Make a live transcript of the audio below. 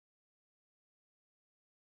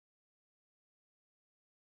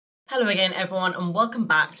Hello again everyone and welcome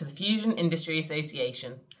back to the Fusion Industry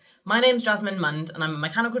Association. My name's Jasmine Mund and I'm a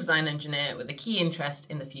mechanical design engineer with a key interest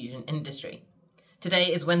in the fusion industry.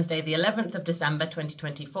 Today is Wednesday the 11th of December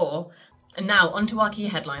 2024 and now onto our key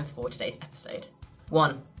headlines for today's episode.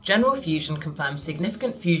 1. General fusion confirms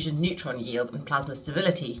significant fusion neutron yield and plasma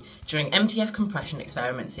stability during MTF compression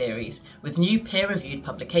experiment series with new peer-reviewed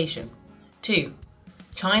publication. 2.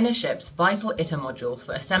 China ships vital ITER modules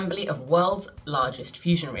for assembly of world's largest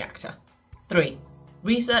fusion reactor. 3.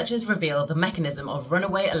 Researchers reveal the mechanism of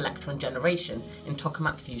runaway electron generation in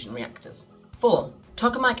Tokamak fusion reactors. 4.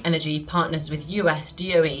 Tokamak Energy partners with US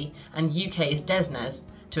DOE and UK's DESNZ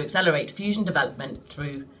to accelerate fusion development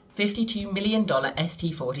through $52 million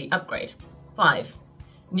ST40 upgrade. 5.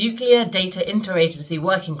 Nuclear Data InterAgency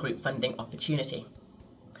Working Group funding opportunity.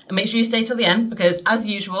 And make sure you stay till the end because, as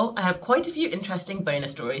usual, I have quite a few interesting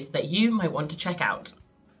bonus stories that you might want to check out.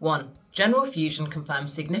 1. General fusion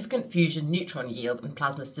confirms significant fusion neutron yield and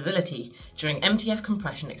plasma stability during MTF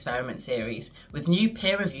compression experiment series with new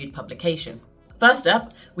peer-reviewed publication. First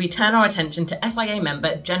up, we turn our attention to FIA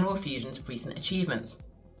member General Fusion's recent achievements.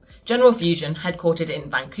 General Fusion, headquartered in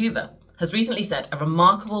Vancouver, has recently set a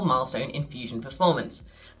remarkable milestone in fusion performance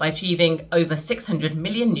by achieving over 600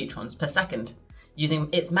 million neutrons per second, using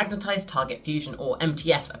its magnetized target fusion or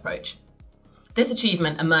MTF approach. This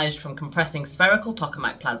achievement emerged from compressing spherical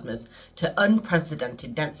tokamak plasmas to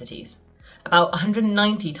unprecedented densities, about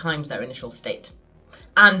 190 times their initial state,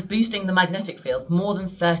 and boosting the magnetic field more than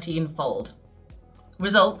 13-fold.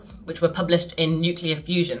 Results, which were published in Nuclear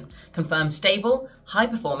Fusion, confirm stable,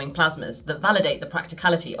 high-performing plasmas that validate the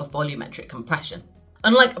practicality of volumetric compression.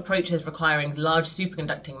 Unlike approaches requiring large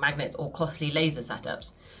superconducting magnets or costly laser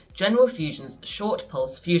setups, General Fusion's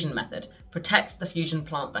short-pulse fusion method protects the fusion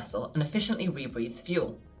plant vessel and efficiently rebreathes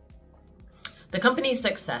fuel. The company's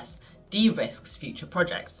success de-risks future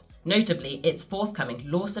projects, notably its forthcoming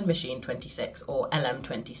Lawson Machine 26 or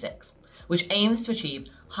LM26, which aims to achieve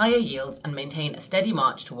higher yields and maintain a steady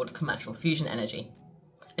march towards commercial fusion energy.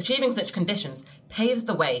 Achieving such conditions paves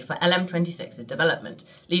the way for LM26's development,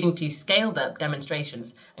 leading to scaled-up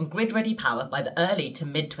demonstrations and grid-ready power by the early to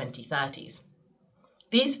mid-2030s.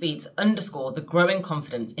 These feats underscore the growing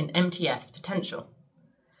confidence in MTF's potential.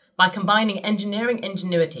 By combining engineering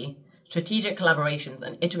ingenuity, strategic collaborations,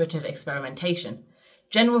 and iterative experimentation,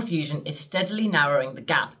 General Fusion is steadily narrowing the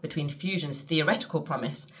gap between fusion's theoretical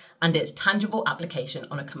promise and its tangible application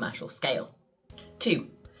on a commercial scale. 2.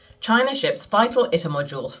 China ships vital ITER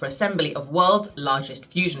modules for assembly of world's largest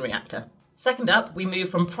fusion reactor. Second up, we move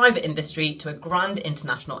from private industry to a grand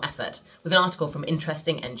international effort with an article from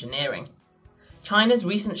Interesting Engineering. China's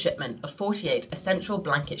recent shipment of 48 essential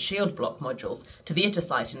blanket shield block modules to the ITER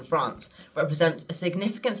site in France represents a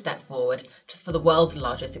significant step forward for the world's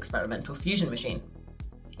largest experimental fusion machine.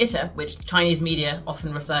 ITER, which Chinese media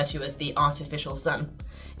often refer to as the artificial sun,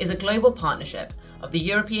 is a global partnership of the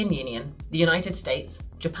European Union, the United States,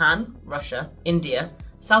 Japan, Russia, India,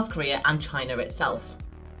 South Korea, and China itself.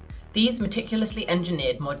 These meticulously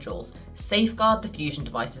engineered modules safeguard the fusion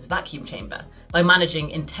device's vacuum chamber by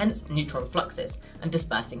managing intense neutron fluxes and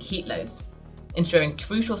dispersing heat loads, ensuring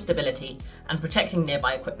crucial stability and protecting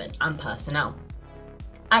nearby equipment and personnel.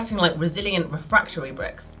 Acting like resilient refractory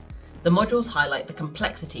bricks, the modules highlight the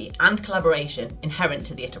complexity and collaboration inherent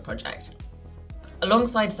to the ITER project.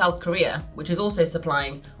 Alongside South Korea, which is also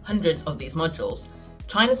supplying hundreds of these modules,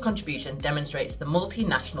 China's contribution demonstrates the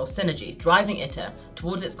multinational synergy driving ITER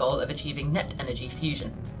towards its goal of achieving net energy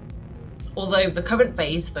fusion. Although the current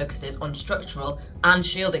phase focuses on structural and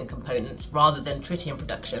shielding components rather than tritium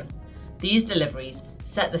production, these deliveries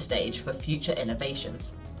set the stage for future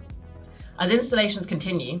innovations. As installations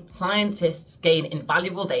continue, scientists gain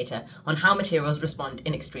invaluable data on how materials respond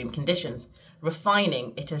in extreme conditions,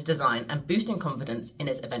 refining ITER's design and boosting confidence in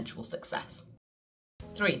its eventual success.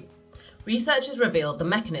 3. Researchers revealed the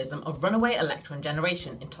mechanism of runaway electron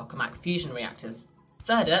generation in tokamak fusion reactors.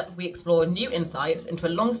 Third up, we explore new insights into a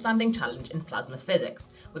long-standing challenge in plasma physics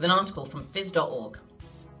with an article from phys.org.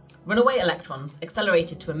 Runaway electrons,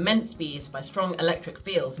 accelerated to immense speeds by strong electric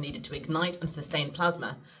fields needed to ignite and sustain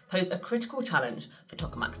plasma, pose a critical challenge for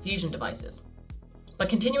tokamak fusion devices. By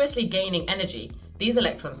continuously gaining energy, these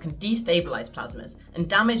electrons can destabilize plasmas and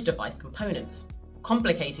damage device components,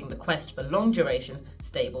 complicating the quest for long-duration,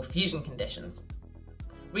 stable fusion conditions.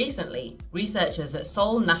 Recently, researchers at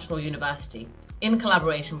Seoul National University, in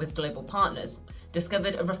collaboration with global partners,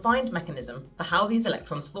 discovered a refined mechanism for how these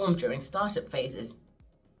electrons form during startup phases.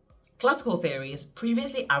 Classical theories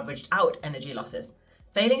previously averaged out energy losses,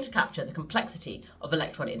 failing to capture the complexity of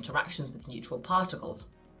electron interactions with neutral particles.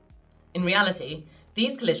 In reality,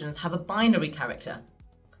 these collisions have a binary character.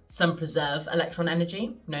 Some preserve electron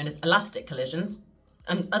energy, known as elastic collisions,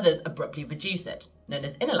 and others abruptly reduce it, known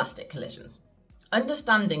as inelastic collisions.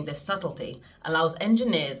 Understanding this subtlety allows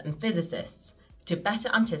engineers and physicists to better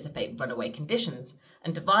anticipate runaway conditions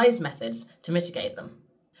and devise methods to mitigate them.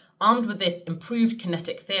 Armed with this improved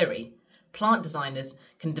kinetic theory, plant designers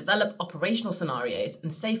can develop operational scenarios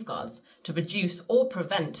and safeguards to reduce or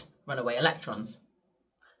prevent runaway electrons.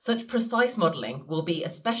 Such precise modelling will be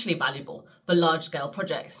especially valuable for large-scale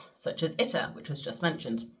projects such as ITER, which was just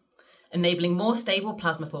mentioned, enabling more stable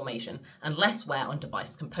plasma formation and less wear on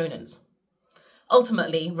device components.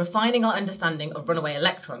 Ultimately, refining our understanding of runaway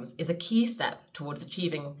electrons is a key step towards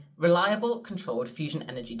achieving reliable, controlled fusion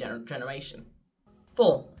energy generation.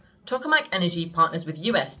 4. Tokamak Energy partners with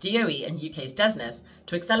US DOE and UK's DESNZ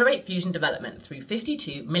to accelerate fusion development through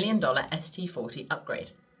 $52 million ST40 upgrade.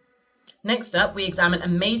 Next up, we examine a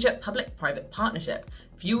major public-private partnership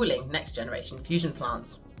fueling next-generation fusion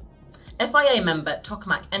plants. FIA member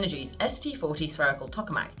Tokamak Energy's ST40 spherical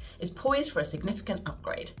tokamak is poised for a significant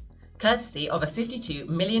upgrade, courtesy of a $52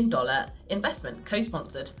 million investment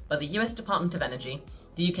co-sponsored by the US Department of Energy,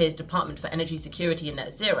 the UK's Department for Energy Security and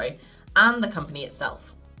Net Zero, and the company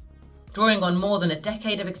itself. Drawing on more than a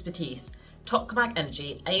decade of expertise, Tokamak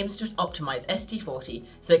Energy aims to optimise ST40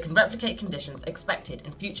 so it can replicate conditions expected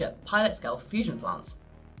in future pilot-scale fusion plants.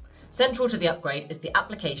 Central to the upgrade is the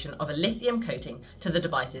application of a lithium coating to the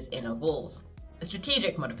device's inner walls, a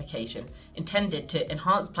strategic modification intended to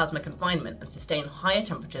enhance plasma confinement and sustain higher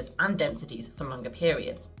temperatures and densities for longer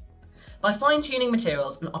periods. By fine-tuning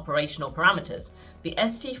materials and operational parameters, the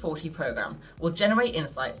ST40 program will generate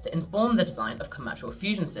insights that inform the design of commercial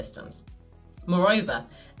fusion systems. Moreover,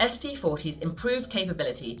 ST40's improved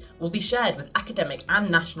capability will be shared with academic and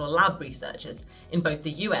national lab researchers in both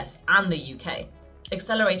the US and the UK,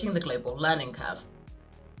 accelerating the global learning curve.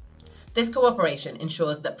 This cooperation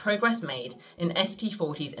ensures that progress made in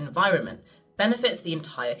ST40's environment benefits the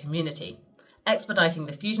entire community, expediting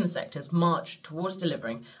the fusion sector's march towards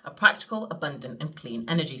delivering a practical, abundant and clean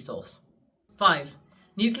energy source. 5.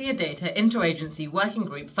 Nuclear Data InterAgency Working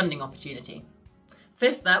Group Funding Opportunity.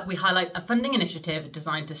 Fifth up, we highlight a funding initiative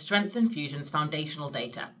designed to strengthen fusion's foundational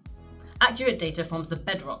data. Accurate data forms the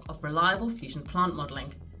bedrock of reliable fusion plant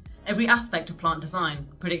modelling. Every aspect of plant design,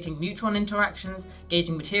 predicting neutron interactions,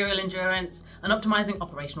 gauging material endurance, and optimising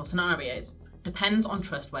operational scenarios, depends on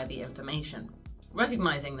trustworthy information.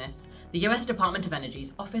 Recognising this, the US Department of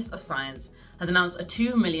Energy's Office of Science has announced a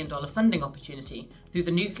 $2 million funding opportunity through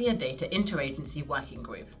the Nuclear Data InterAgency Working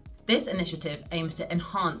Group. This initiative aims to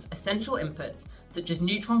enhance essential inputs such as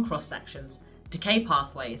neutron cross-sections, decay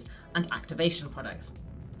pathways, and activation products,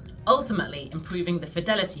 ultimately improving the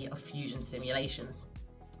fidelity of fusion simulations.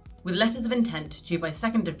 With letters of intent due by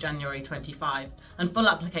 2nd of January 25 and full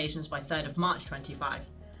applications by 3rd of March 25,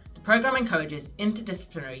 the programme encourages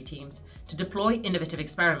interdisciplinary teams to deploy innovative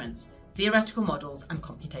experiments, theoretical models, and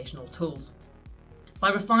computational tools.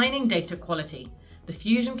 By refining data quality, the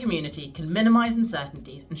fusion community can minimise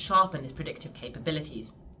uncertainties and sharpen its predictive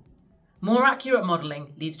capabilities. More accurate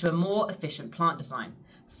modelling leads to a more efficient plant design,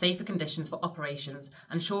 safer conditions for operations,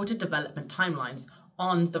 and shorter development timelines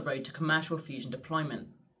on the road to commercial fusion deployment.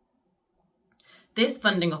 This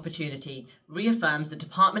funding opportunity reaffirms the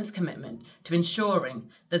department's commitment to ensuring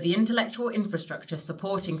that the intellectual infrastructure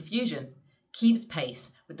supporting fusion keeps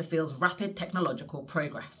pace with the field's rapid technological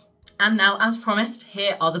progress. And now, as promised,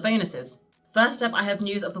 here are the bonuses. First up, I have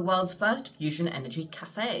news of the world's first fusion energy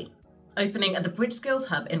cafe, opening at the Bridge Skills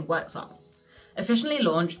Hub in Worksop. Officially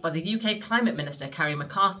launched by the UK Climate Minister Carrie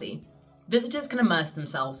McCarthy, visitors can immerse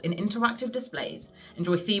themselves in interactive displays,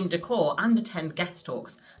 enjoy themed decor, and attend guest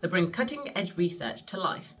talks that bring cutting-edge research to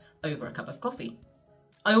life over a cup of coffee.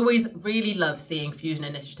 I always really love seeing fusion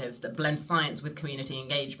initiatives that blend science with community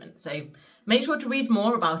engagement, so make sure to read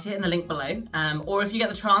more about it in the link below, or if you get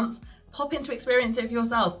the chance, pop in to experience it for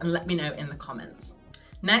yourself and let me know in the comments.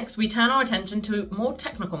 Next, we turn our attention to more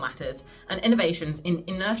technical matters and innovations in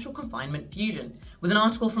inertial confinement fusion with an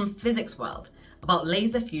article from Physics World about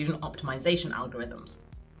laser fusion optimization algorithms.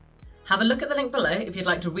 Have a look at the link below if you'd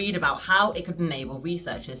like to read about how it could enable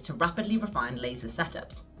researchers to rapidly refine laser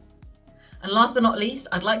setups. And last but not least,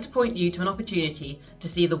 I'd like to point you to an opportunity to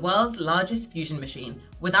see the world's largest fusion machine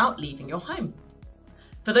without leaving your home.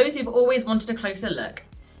 For those who've always wanted a closer look,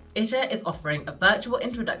 ITER is offering a virtual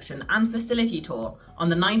introduction and facility tour on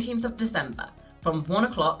the 19th of December from 1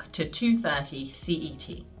 o'clock to 2:30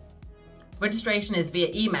 CET. Registration is via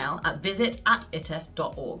email at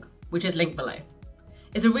visit@iter.org, which is linked below.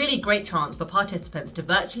 It's a really great chance for participants to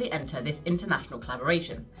virtually enter this international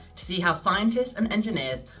collaboration to see how scientists and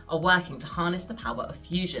engineers are working to harness the power of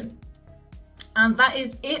fusion. And that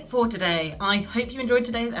is it for today. I hope you enjoyed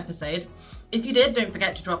today's episode. If you did, don't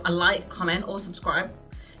forget to drop a like, comment, or subscribe.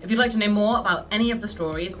 If you'd like to know more about any of the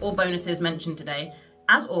stories or bonuses mentioned today,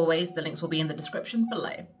 as always, the links will be in the description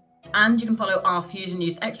below. And you can follow our Fusion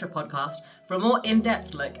News Extra podcast for a more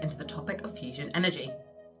in-depth look into the topic of fusion energy.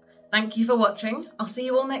 Thank you for watching. I'll see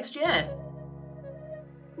you all next year.